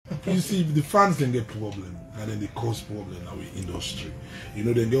You see, the fans then get problem, and then they cause problem in our industry. You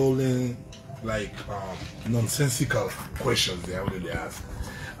know, they all like nonsensical questions they ask.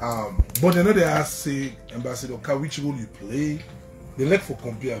 But they know they ask, say, Ambassador, which role you play? They like for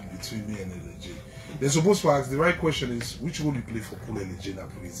compare between me and LJ. They're supposed to ask the right question is which role you play for pull LJ in that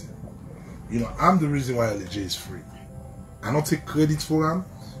prison. You know, I'm the reason why LJ is free. I don't take credit for him.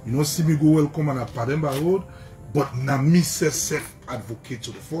 You know, see me go welcome on a Pademba Road, but na me self-advocate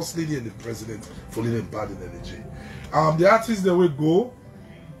to the First Lady and the President for letting bad in LJ. The artists that will go,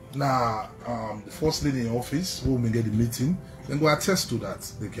 now the First Lady in office, who will get the meeting, then go attest to that.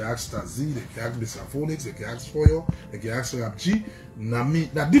 They can ask Tazi, they can ask Mr. Phonics, they can ask Foyo, they can ask Rapji. Now me,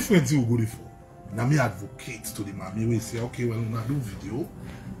 now different thing will go for. Now me advocate to the mommy, we say, okay, well, we'll do video,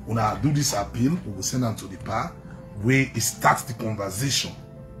 we'll do this appeal, we will send them to the par, where it starts the conversation.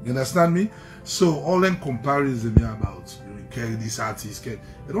 You understand me? So all them comparison about you carry this artist, they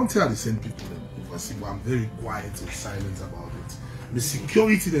don't tell the same people them overseas, but I'm very quiet and silent about it. The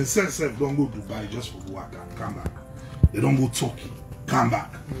security themselves don't go to Dubai just for work and come back. They don't go Turkey, come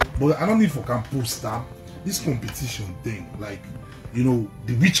back. But I don't need for can post them. This competition thing, like, you know,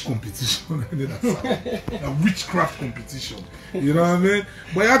 the witch competition, the witchcraft competition. You know what I mean?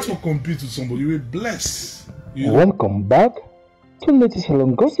 But you have to compete with somebody, you're blessed. You know? Welcome back to Latest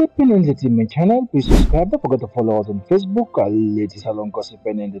Salon Gossip and Entertainment channel. Please subscribe. Don't forget to follow us on Facebook at Latest Salon Gossip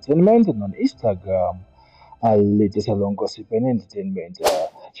and Entertainment, and on Instagram at Latest Salon Gossip and Entertainment.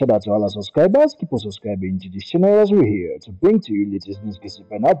 Shout out to all our subscribers. Keep on subscribing to this channel as we're here to bring to you latest news,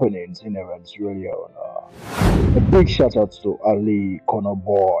 gossip, and happenings in around Sierra Leone. A big shout out to Ali Corner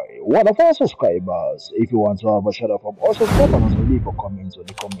Boy, one of our subscribers. If you want to have a shout out from us, subscribe and also leave a comment on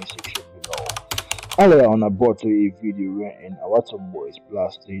the comment section below. Earlier on, I brought to you a video wherein Hawa Tombo is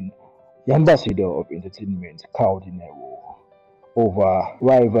blasting the ambassador of entertainment, Kao Denero, over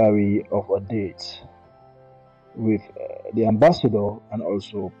rivalry of a date with the ambassador and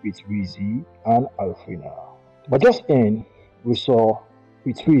also Pitwizzy and Alfina. But just in, we saw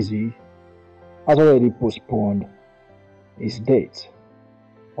Pitwizzy has already postponed his date.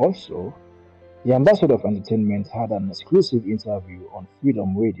 Also, the ambassador of entertainment had an exclusive interview on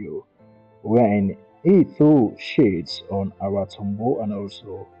Freedom Radio wherein he threw shades on Hawa Tombo and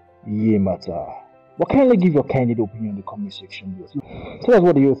also Yemata. But kindly give your candid opinion in the comment section below. Tell us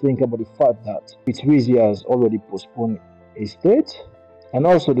what do you think about the fact that Pitwizzy has already postponed his date, and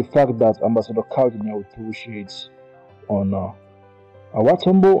also the fact that Ambassador Kao Denero threw shades on Hawa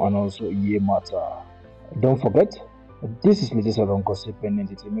Tombo and also Yemata. Don't forget, this is Latest Salon Gossip and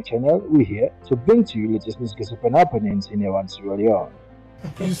Entertainment channel. We're here to bring to you latest news, gossip, and happenings in around Sierra Leone.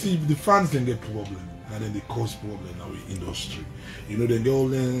 You see, the fans then get problem, and then they cause problem in our industry. You know, they all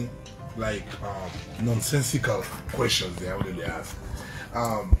like nonsensical questions they ask.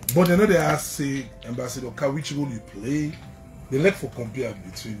 But they know they ask, say, Ambassador, which role you play? They like for compare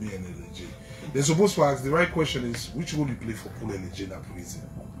between me and LJ. They're supposed to ask the right question is which role you play for pull LJ in that prison.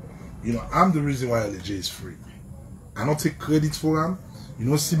 You know, I'm the reason why LJ is free. I don't take credit for him. You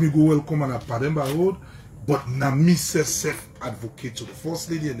know, see me go welcome on a Pademba Road, but na me self-advocate to the First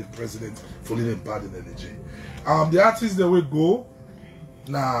Lady and the President for letting bad in LJ. The artists that will go,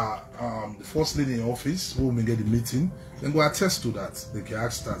 now the First Lady in office, who will get the meeting, then go attest to that. They can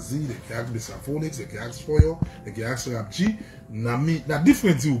ask Tazi, they can ask Mr. Phonics, they can ask Foyo, they can ask Rapji. Now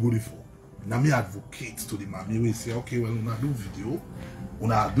different thing will go for. Now me advocate to the mommy, we say, okay, well, we'll do video,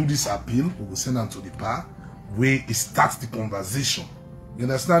 we'll do this appeal, we will send them to the par, where it starts the conversation. You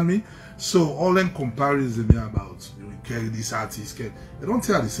understand me? So all them comparison about you carry this artist, they don't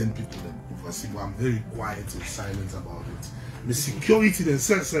tell the same people them overseas, but I'm very quiet and silent about it. The security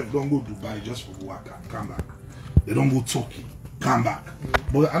themselves don't go to Dubai just for work and come back. They don't go Turkey, come back.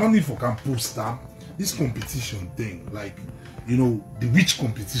 But I don't need for can post them. This competition thing, like, you know, the witch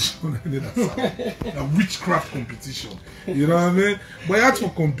competition, the witchcraft competition. You know what I mean? But you have to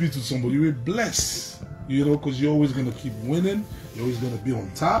compete with somebody, you're blessed. You know, because you're always gonna keep winning, you're always gonna be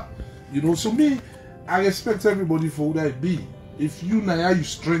on top. You know, so me, I respect everybody for who they be. If you now you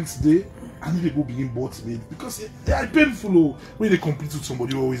strengths day, I need to go begin bots made because they are painful when they compete with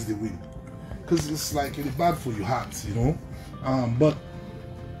somebody who always they win. Because it's like it's bad for your heart, you know. But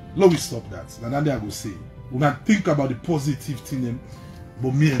let me stop that. And then I go say, when I think about the positive thing them,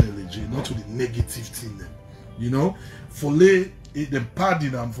 but me and LJ, not to the negative thing them. You know, for them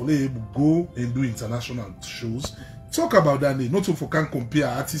pardon them for they able go and do international shows. Talk about that day, not so for can compare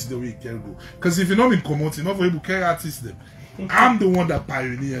artists the way you can go. Because if you're not in commodity, you're not for able to carry artists them. I'm the one that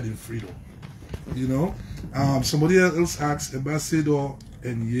pioneered in freedom. You know? Somebody else asked Ambassador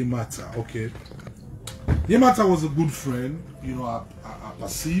and Yemata. Okay. Yemata was a good friend, you know, I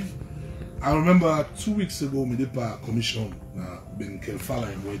perceive. I remember 2 weeks ago, me did a commission, Ben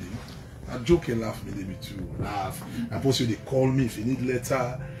Kelfala in wedding. I joke and laugh, me did too, laugh. I post you, they call me if you need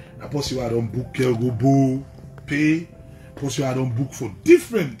letter. I post you, I don't book, go boo, pay. Post you, I don't book for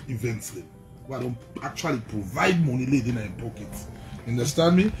different events. I don't actually provide money laid in my pocket.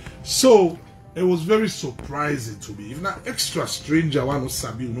 Understand me? So, it was very surprising to me. If not extra stranger, one no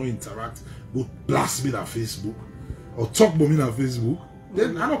sabi, no interact, go blast me on Facebook or talk about me on Facebook,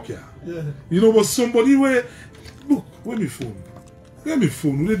 then I don't care. Yeah. You know, but somebody where look, where me phone? Where me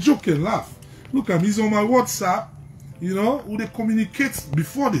phone? They joke and laugh. Look at me, he's on my WhatsApp, you know, who they communicate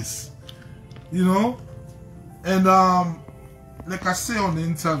before this. You know? And like I say on the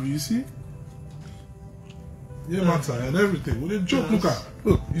interview, you see? Yemata and everything. When they joke,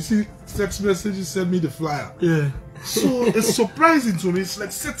 look, you see, text messages send me the flyer. Yeah. So it's surprising to me. It's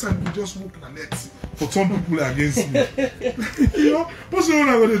like Satan will just walk on the net for some people against me. You know? Most of them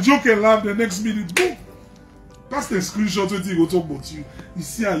are going to joke and laugh the next minute. Boom! That's the screenshot when you go talk about you. You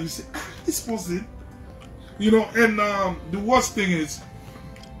see how you say, this person. You know, and the worst thing is,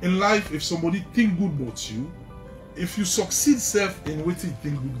 in life, if somebody think good about you, if you succeed self in what you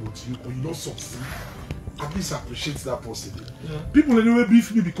think good about you, or you don't succeed, at least appreciate that person. Yeah. People anyway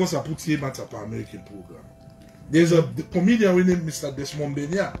beef me because I put Yemata per American program. There's the comedian named Mr. Desmond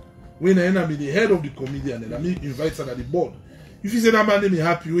Benya. When I am the head of the comedian and I mean invited at the board. If you say that man name is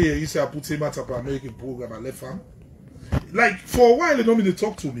happy way, you say I put Yemata per American program and left him. Like for a while they don't mean to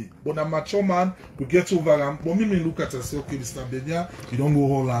talk to me, but a mature man will get over him. But me look at and say, okay, Mr. Benya, you don't go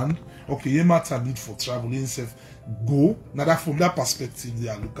Holland. Okay, Yemata need for traveling self. Go. Now that from that perspective, they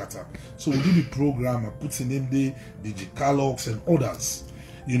are look at her. So we do the program, I put in name there, DJ Carlox and others.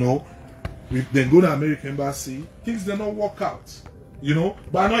 You know, we then go to the American Embassy, things they not work out. You know,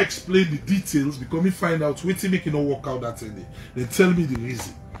 but I not explain the details because me find out what make it not work out that day. They tell me the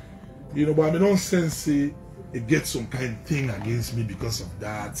reason. You know, but I mean don't sense say it gets some kind of thing against me because of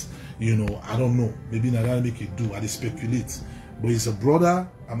that. You know, I don't know. Maybe not that make it do. I speculate. But he's a brother,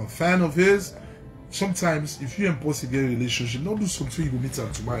 I'm a fan of his. Sometimes, if you impose a gay relationship, don't do something you go meet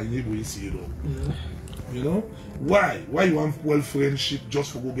her tomorrow and you go see it all. You know? Why? Why you want well friendship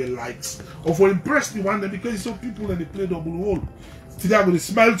just for go get likes? Or for impress the one them because it's some people and they play double role. Today I'm going to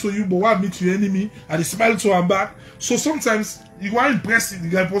smile to you, but why meet your enemy and they smile to her back? So sometimes you want to impress the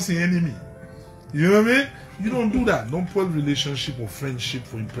guy posting enemy. You know what I mean? You don't do that. Don't put relationship or friendship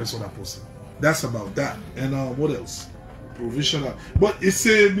for impress other person. That's about that. And what else? Provisional. But it's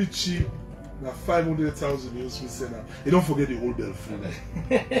a bit cheap. Now 500,000 euros we send out. You don't forget the old Delphine.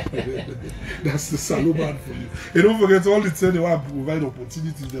 That's the Saloman for you. You don't forget all the time they want to provide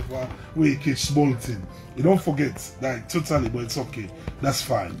opportunities there for where you catch small thing. You don't forget that totally, but it's okay. That's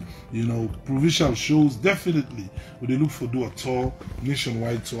fine. You know, provincial shows definitely. When they look for do a tour,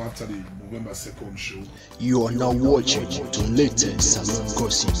 nationwide tour after the November 2nd show. You are now watching the latest salon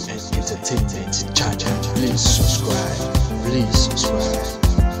gossip and entertainment channel. Please subscribe. Please subscribe.